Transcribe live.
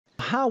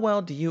How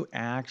well do you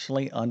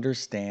actually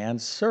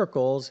understand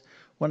circles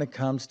when it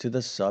comes to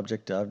the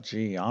subject of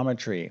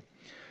geometry?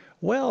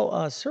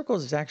 Well,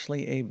 circles is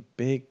actually a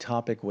big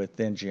topic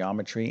within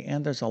geometry,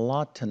 and there's a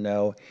lot to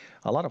know,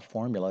 a lot of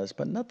formulas,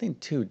 but nothing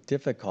too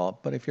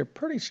difficult. But if you're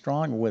pretty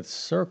strong with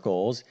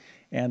circles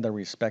and the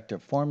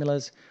respective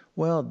formulas,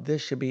 well,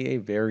 this should be a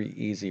very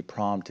easy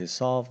problem to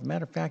solve.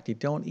 Matter of fact, you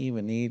don't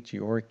even need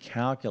your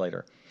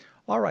calculator.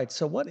 All right,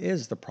 so what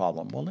is the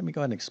problem? Well, let me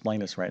go ahead and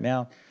explain this right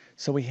now.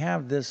 So we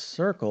have this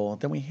circle,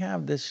 then we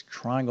have this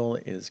triangle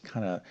is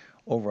kind of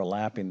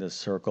overlapping this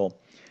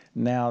circle.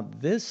 Now,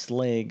 this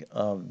leg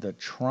of the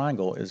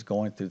triangle is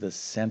going through the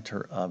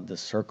center of the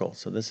circle.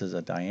 So this is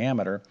a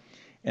diameter.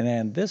 And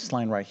then this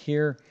line right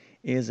here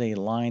is a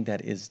line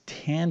that is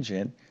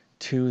tangent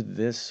to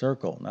this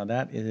circle. Now,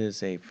 that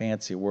is a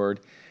fancy word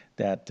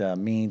that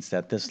means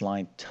that this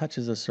line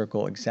touches the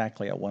circle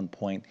exactly at one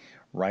point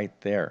right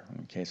there.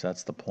 Okay, so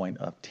that's the point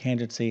of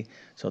tangency.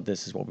 So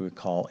this is what we would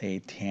call a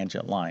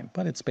tangent line,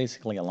 but it's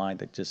basically a line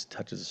that just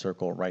touches the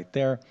circle right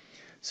there.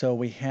 So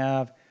we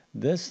have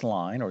this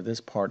line, or this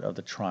part of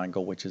the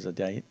triangle, which is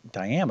a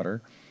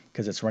diameter,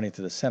 because it's running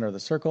through the center of the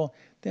circle.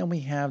 Then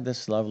we have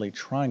this lovely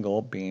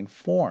triangle being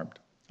formed.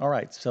 All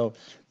right, so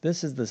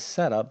this is the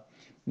setup.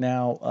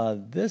 Now,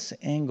 this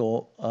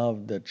angle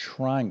of the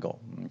triangle,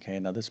 okay,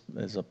 now this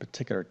is a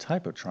particular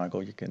type of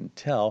triangle. You can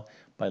tell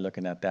by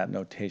looking at that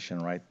notation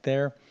right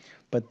there.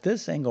 But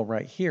this angle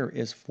right here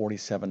is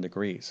 47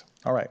 degrees.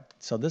 All right,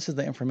 so this is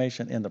the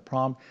information in the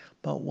problem,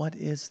 but what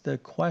is the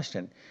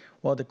question?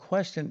 Well, the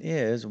question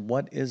is,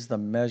 what is the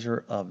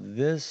measure of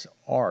this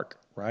arc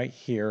right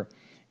here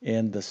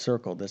in the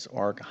circle, this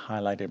arc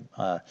highlighted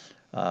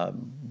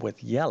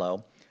with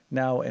yellow?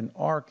 Now, an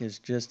arc is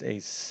just a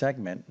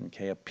segment,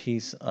 okay, a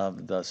piece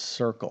of the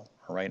circle,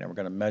 all right, and we're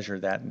going to measure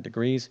that in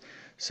degrees.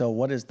 So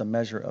what is the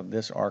measure of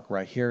this arc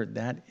right here?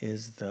 That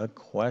is the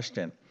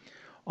question.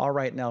 All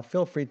right, now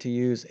feel free to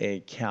use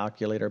a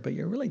calculator, but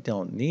you really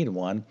don't need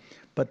one.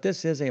 But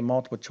this is a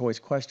multiple choice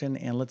question,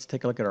 and let's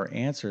take a look at our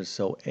answers.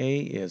 So A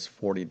is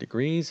 40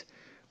 degrees,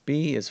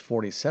 B is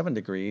 47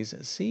 degrees,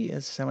 C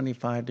is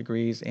 75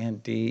 degrees,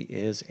 and D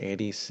is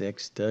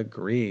 86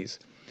 degrees.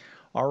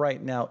 All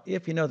right, now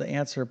if you know the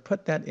answer,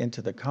 put that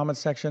into the comment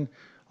section.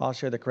 I'll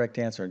share the correct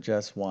answer in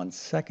just 1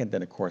 second.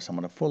 Then, of course, I'm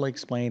going to fully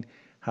explain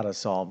how to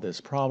solve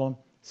this problem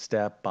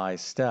step by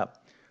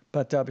step.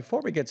 But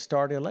before we get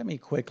started, let me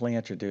quickly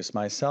introduce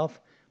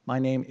myself. My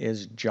name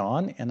is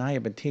John, and I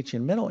have been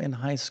teaching middle and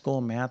high school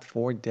math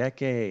for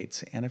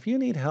decades. And if you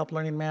need help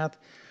learning math,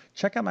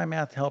 check out my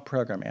math help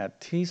program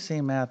at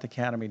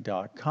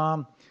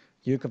tcmathacademy.com.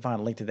 You can find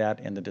a link to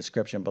that in the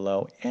description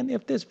below. And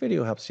if this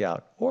video helps you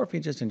out, or if you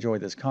just enjoy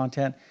this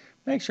content,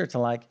 make sure to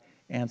like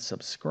and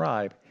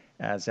subscribe,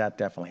 as that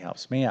definitely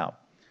helps me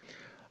out.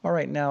 All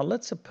right, now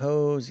let's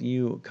suppose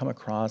you come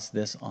across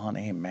this on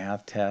a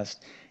math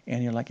test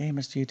and you're like, hey,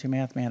 Mr. YouTube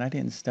Math Man, I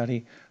didn't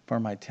study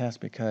for my test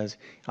because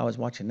I was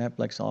watching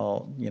Netflix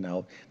all,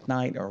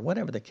 night, or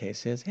whatever the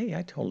case is. Hey,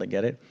 I totally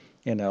get it,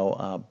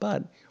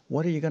 but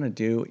what are you going to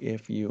do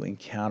if you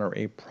encounter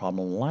a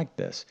problem like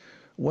this?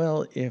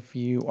 Well, if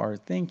you are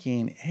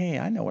thinking, hey,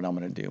 I know what I'm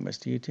going to do,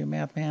 Mr. YouTube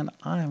Math Man,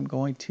 I'm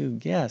going to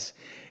guess.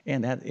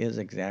 And that is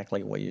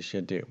exactly what you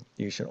should do.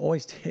 You should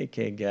always take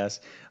a guess,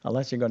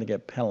 unless you're going to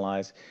get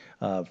penalized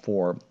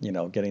for,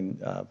 getting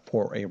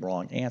for a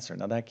wrong answer.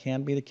 Now, that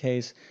can be the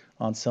case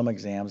on some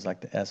exams like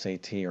the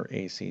SAT or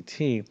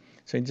ACT.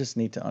 So you just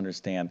need to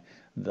understand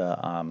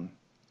the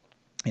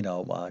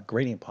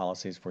grading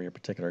policies for your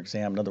particular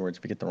exam. In other words,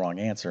 if you get the wrong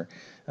answer,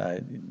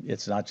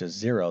 it's not just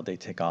zero, they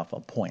take off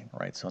a point,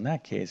 right? So in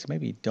that case,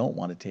 maybe you don't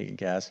want to take a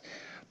guess.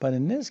 But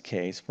in this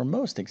case, for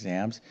most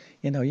exams,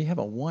 you have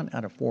a 1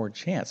 out of 4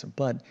 chance.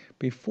 But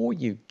before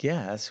you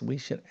guess, we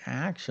should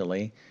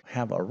actually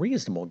have a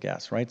reasonable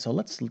guess, right? So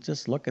let's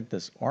just look at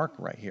this arc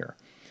right here.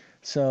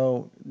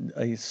 So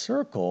a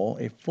circle,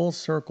 a full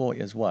circle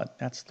is what?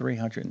 That's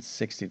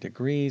 360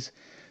 degrees.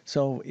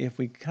 So if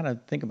we kind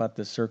of think about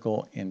this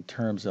circle in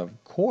terms of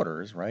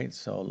quarters, right?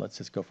 So let's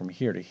just go from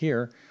here to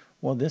here.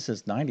 Well, this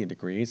is 90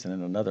 degrees, and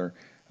then another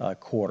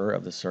quarter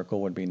of the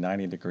circle would be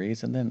 90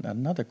 degrees, and then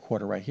another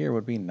quarter right here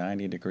would be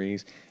 90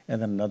 degrees,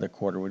 and then another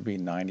quarter would be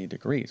 90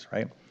 degrees,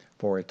 right?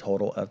 For a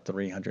total of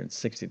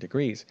 360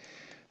 degrees.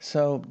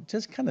 So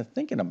just kind of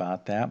thinking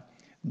about that,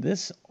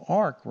 this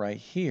arc right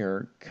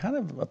here kind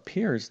of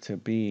appears to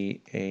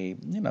be a,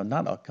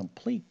 not a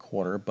complete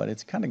quarter, but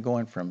it's kind of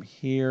going from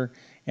here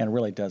and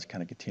really does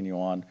kind of continue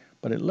on.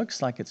 But it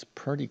looks like it's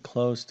pretty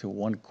close to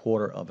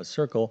 1/4 of a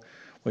circle,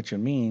 which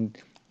would mean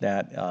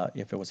that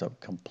if it was a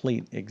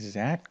complete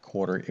exact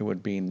quarter, it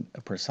would be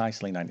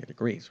precisely 90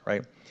 degrees,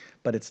 right?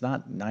 But it's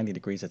not 90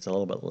 degrees, it's a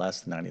little bit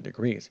less than 90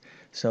 degrees.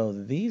 So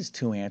these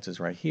two answers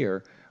right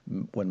here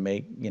would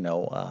make,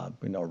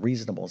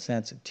 reasonable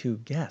sense to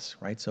guess,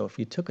 right? So if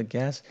you took a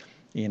guess,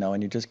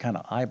 and you just kind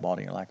of eyeballed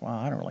it, you're like, well,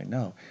 I don't really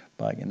know.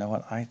 But you know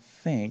what, I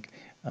think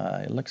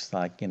it looks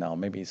like,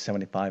 maybe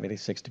 75,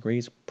 86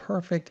 degrees.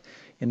 Perfect.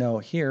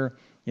 Here,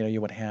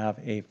 you would have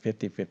a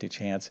 50-50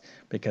 chance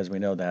because we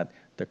know that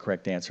the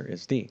correct answer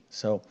is D.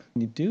 So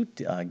when you do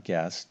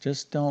guess,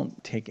 just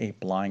don't take a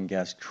blind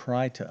guess.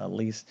 Try to at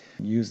least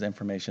use the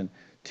information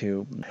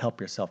to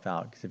help yourself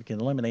out. Because if you can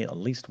eliminate at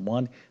least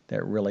one,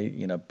 that really,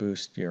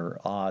 boosts your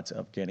odds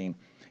of getting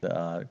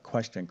the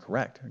question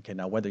correct. Okay,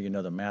 now whether you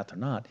know the math or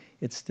not,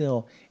 it's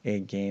still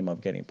a game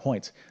of getting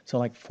points. So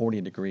like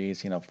 40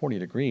 degrees, 40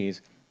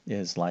 degrees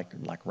is like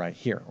right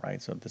here,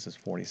 right? So this is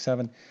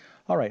 47.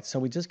 All right, so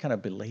we just kind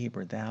of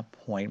belabored that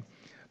point.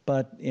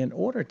 But in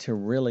order to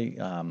really,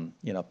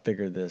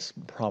 figure this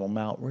problem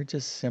out, we're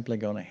just simply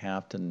going to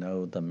have to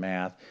know the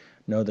math,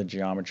 know the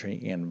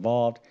geometry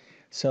involved.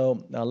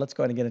 So let's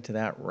go ahead and get into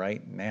that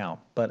right now.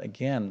 But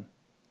again,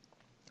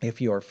 if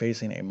you are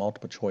facing a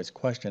multiple choice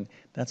question,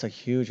 that's a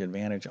huge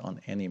advantage on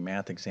any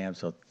math exam.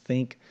 So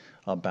think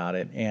about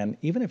it. And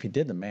even if you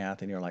did the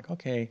math and you're like,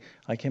 okay,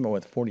 I came up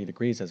with 40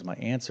 degrees as my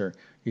answer,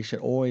 you should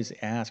always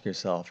ask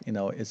yourself,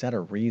 is that a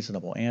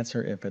reasonable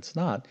answer? If it's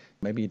not,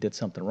 maybe you did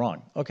something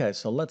wrong. Okay,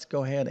 so let's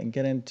go ahead and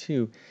get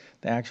into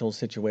the actual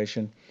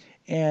situation.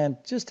 And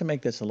just to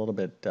make this a little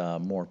bit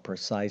more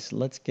precise,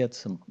 let's get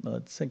some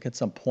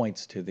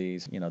points to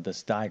these,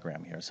 this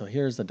diagram here. So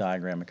here's the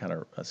diagram and kind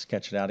of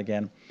sketch it out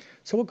again.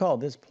 So we'll call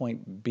this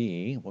point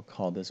B, we'll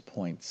call this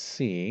point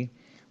C,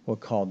 we'll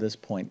call this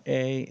point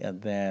A, and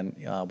then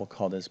we'll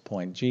call this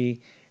point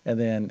G, and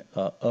then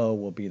O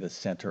will be the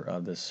center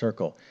of this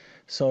circle.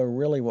 So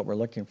really what we're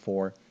looking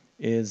for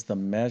is the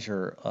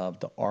measure of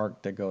the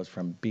arc that goes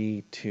from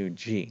B to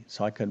G.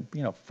 So I could,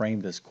 frame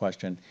this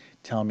question,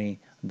 tell me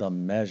the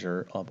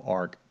measure of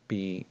arc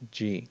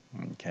BG.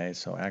 Okay,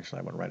 so actually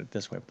I would write it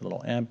this way with a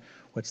little m.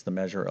 What's the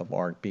measure of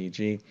arc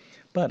BG?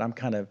 But I'm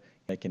kind of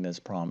making this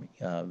problem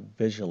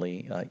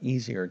visually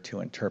easier to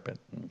interpret.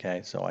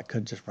 Okay, so I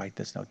could just write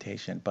this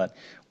notation, but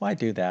why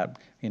do that?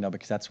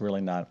 Because that's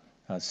really not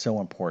so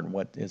important.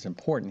 What is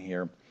important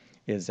here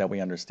is that we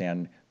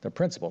understand the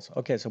principles.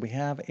 Okay, so we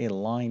have a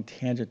line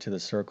tangent to the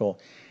circle.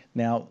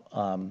 Now,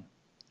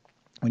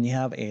 when you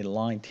have a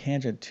line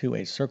tangent to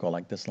a circle,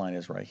 like this line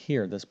is right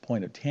here, this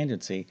point of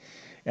tangency,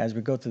 as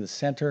we go through the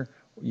center,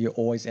 you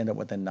always end up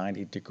with a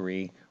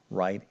 90-degree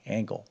right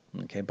angle.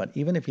 Okay, but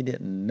even if you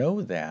didn't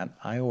know that,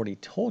 I already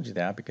told you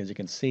that because you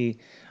can see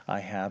I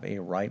have a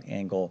right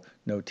angle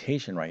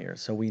notation right here.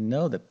 So we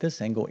know that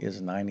this angle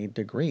is 90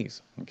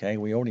 degrees. Okay,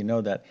 we already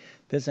know that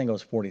this angle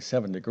is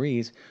 47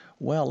 degrees.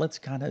 Well, let's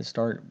kind of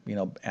start,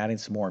 adding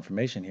some more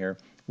information here.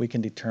 We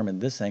can determine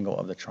this angle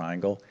of the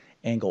triangle,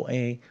 angle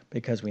A,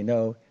 because we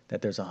know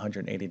that there's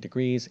 180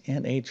 degrees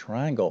in a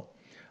triangle.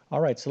 All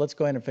right, so let's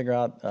go ahead and figure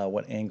out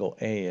what angle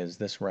A is,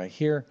 this right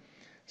here.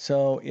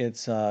 So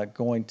it's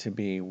going to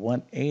be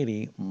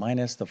 180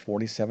 minus the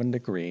 47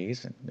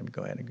 degrees. And let me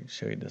go ahead and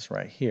show you this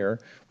right here.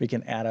 We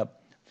can add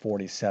up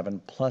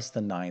 47 plus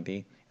the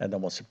 90, and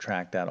then we'll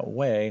subtract that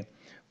away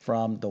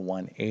from the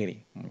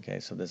 180. Okay,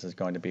 so this is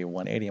going to be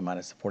 180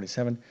 minus the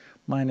 47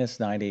 minus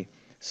 90.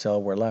 So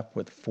we're left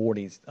with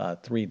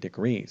 43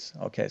 degrees.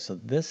 Okay, so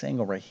this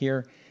angle right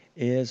here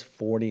is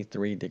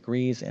 43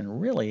 degrees, and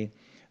really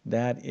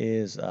that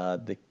is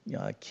the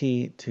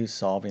key to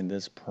solving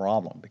this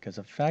problem, because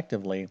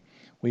effectively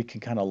we can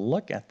kind of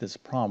look at this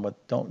problem,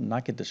 but don't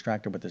not get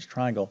distracted with this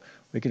triangle.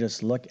 We can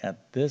just look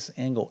at this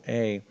angle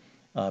A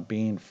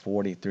being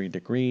 43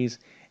 degrees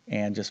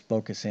and just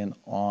focus in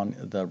on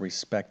the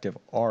respective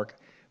arc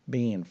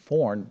being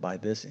formed by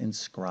this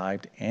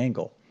inscribed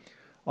angle.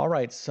 All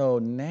right, so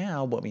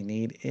now what we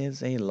need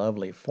is a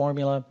lovely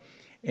formula.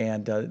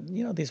 And,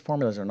 these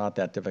formulas are not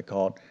that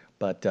difficult,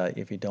 but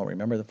if you don't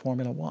remember the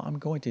formula, well, I'm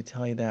going to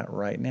tell you that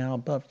right now.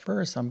 But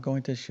first, I'm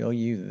going to show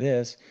you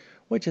this,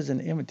 which is an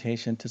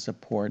invitation to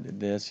support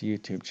this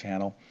YouTube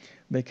channel,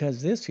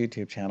 because this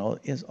YouTube channel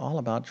is all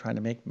about trying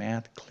to make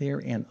math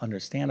clear and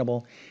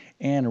understandable.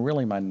 And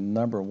really my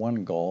number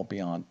one goal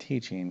beyond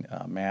teaching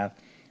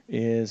math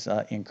is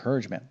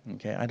encouragement.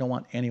 Okay, I don't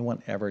want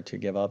anyone ever to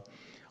give up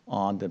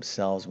on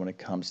themselves when it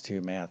comes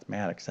to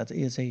mathematics. That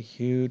is a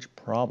huge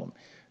problem.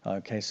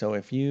 Okay, so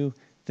if you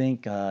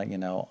think,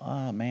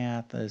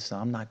 math is,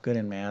 I'm not good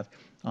in math,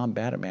 I'm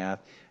bad at math,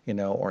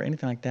 or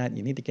anything like that,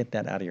 you need to get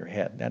that out of your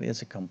head. That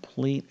is a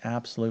complete,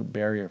 absolute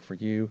barrier for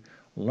you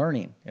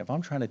learning. If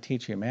I'm trying to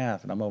teach you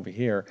math and I'm over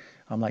here,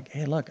 I'm like,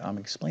 hey, look, I'm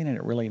explaining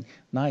it really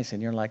nice.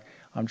 And you're like,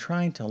 I'm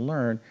trying to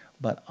learn,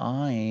 but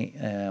I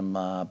am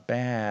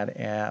bad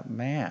at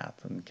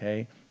math,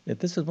 okay? If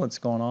this is what's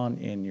going on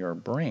in your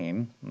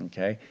brain,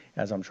 okay,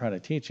 as I'm trying to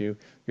teach you,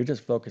 you're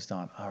just focused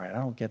on, all right, I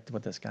don't get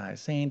what this guy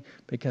is saying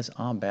because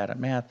I'm bad at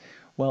math.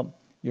 Well,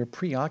 you're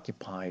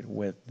preoccupied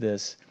with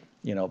this,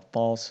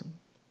 false,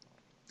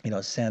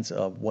 sense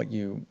of what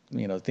you,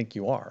 think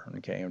you are,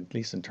 okay, at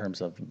least in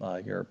terms of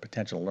your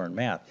potential to learn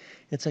math.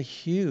 It's a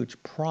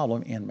huge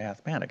problem in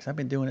mathematics. I've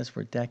been doing this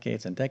for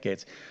decades and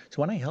decades.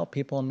 So when I help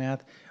people in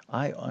math,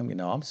 I'm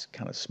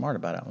kind of smart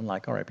about it. I'm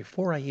like, all right,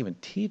 before I even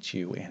teach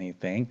you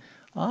anything,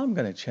 I'm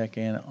going to check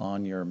in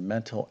on your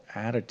mental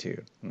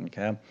attitude,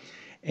 okay?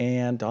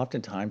 And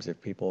oftentimes if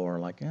people are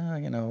like,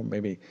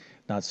 maybe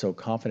not so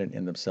confident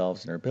in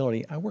themselves and their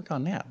ability, I work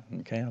on that.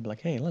 Okay, I'm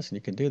like, hey, listen,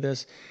 you can do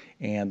this,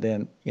 and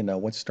then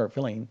once you start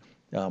feeling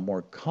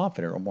more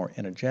confident or more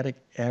energetic,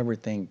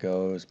 everything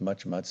goes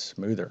much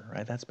smoother,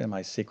 right? That's been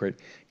my secret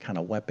kind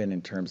of weapon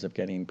in terms of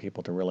getting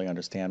people to really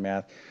understand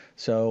math.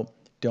 So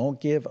don't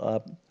give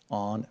up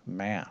on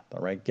math,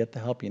 all right? Get the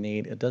help you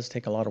need. It does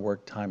take a lot of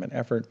work, time, and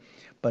effort,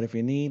 but if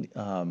you need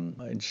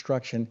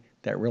instruction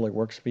that really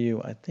works for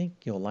you, I think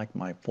you'll like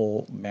my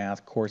full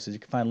math courses. You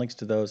can find links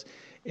to those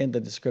in the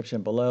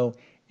description below.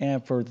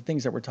 And for the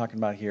things that we're talking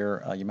about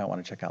here, you might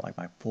want to check out like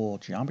my full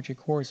geometry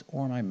course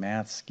or my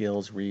math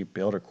skills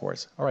rebuilder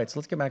course. All right, so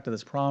let's get back to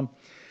this problem.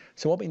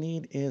 So what we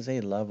need is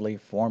a lovely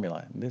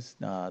formula.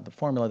 The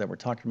formula that we're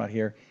talking about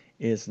here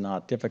is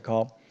not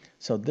difficult.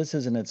 So this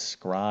is an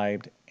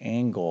inscribed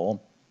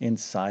angle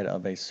inside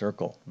of a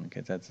circle.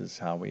 Okay, that's just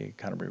how we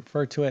kind of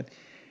refer to it.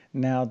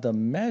 Now the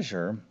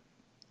measure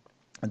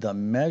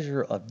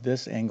of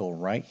this angle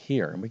right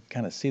here, and we can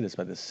kind of see this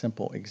by this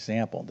simple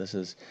example. This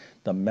is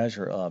the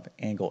measure of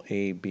angle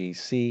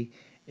ABC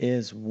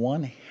is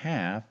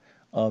 1/2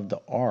 of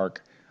the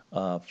arc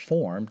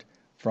formed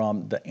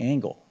from the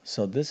angle.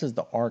 So this is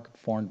the arc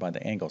formed by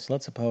the angle. So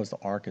let's suppose the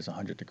arc is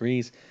 100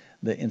 degrees.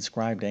 The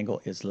inscribed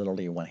angle is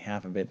literally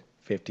 1/2 of it,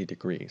 50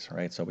 degrees,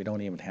 right? So we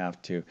don't even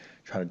have to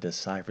try to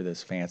decipher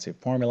this fancy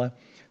formula.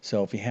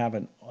 So if you have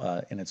an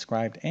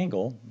inscribed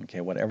angle,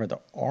 okay, whatever the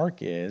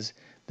arc is,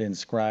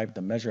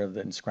 the measure of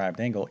the inscribed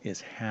angle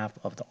is 1/2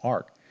 of the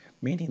arc,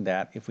 meaning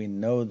that if we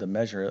know the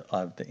measure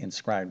of the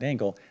inscribed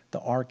angle, the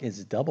arc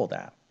is double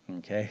that.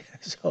 Okay,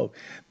 so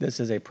this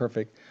is a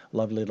perfect,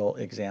 lovely little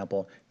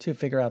example to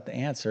figure out the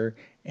answer,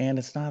 and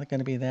it's not going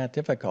to be that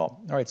difficult.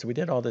 All right, so we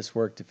did all this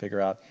work to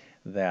figure out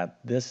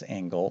that this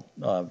angle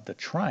of the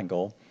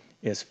triangle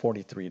is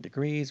 43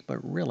 degrees, but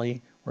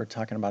really we're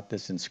talking about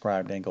this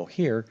inscribed angle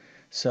here.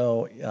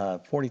 So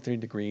 43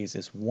 degrees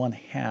is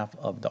 1/2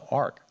 of the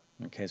arc.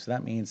 Okay, so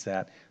that means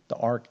that the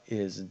arc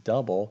is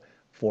double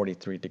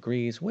 43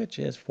 degrees, which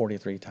is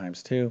 43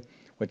 times 2,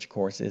 which of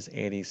course is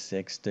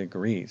 86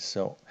 degrees.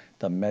 So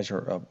the measure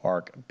of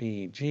arc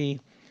BG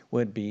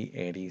would be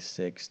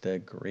 86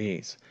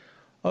 degrees.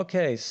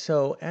 Okay,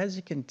 so as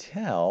you can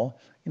tell,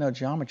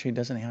 geometry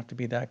doesn't have to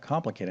be that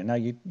complicated. Now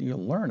you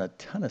learn a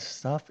ton of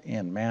stuff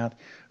in math.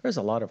 There's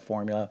a lot of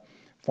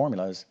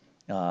formulas,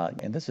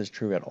 and this is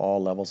true at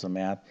all levels of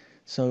math.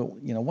 So,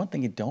 one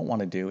thing you don't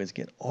want to do is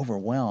get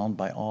overwhelmed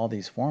by all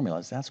these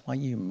formulas. That's why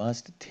you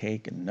must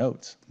take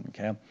notes,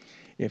 okay?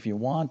 If you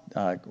want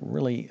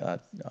probably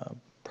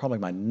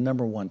my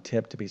number one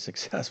tip to be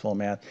successful in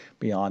math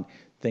beyond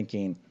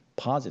thinking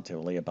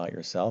positively about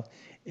yourself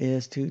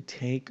is to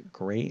take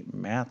great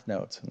math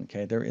notes,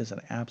 okay? There is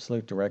an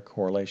absolute direct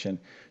correlation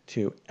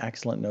to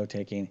excellent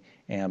note-taking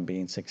and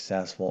being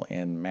successful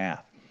in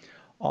math.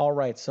 All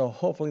right, so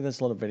hopefully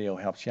this little video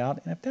helps you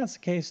out. And if that's the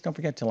case, don't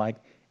forget to like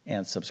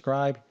and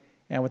subscribe.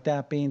 And with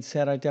that being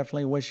said, I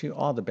definitely wish you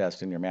all the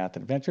best in your math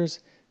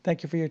adventures.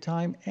 Thank you for your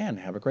time and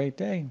have a great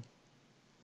day.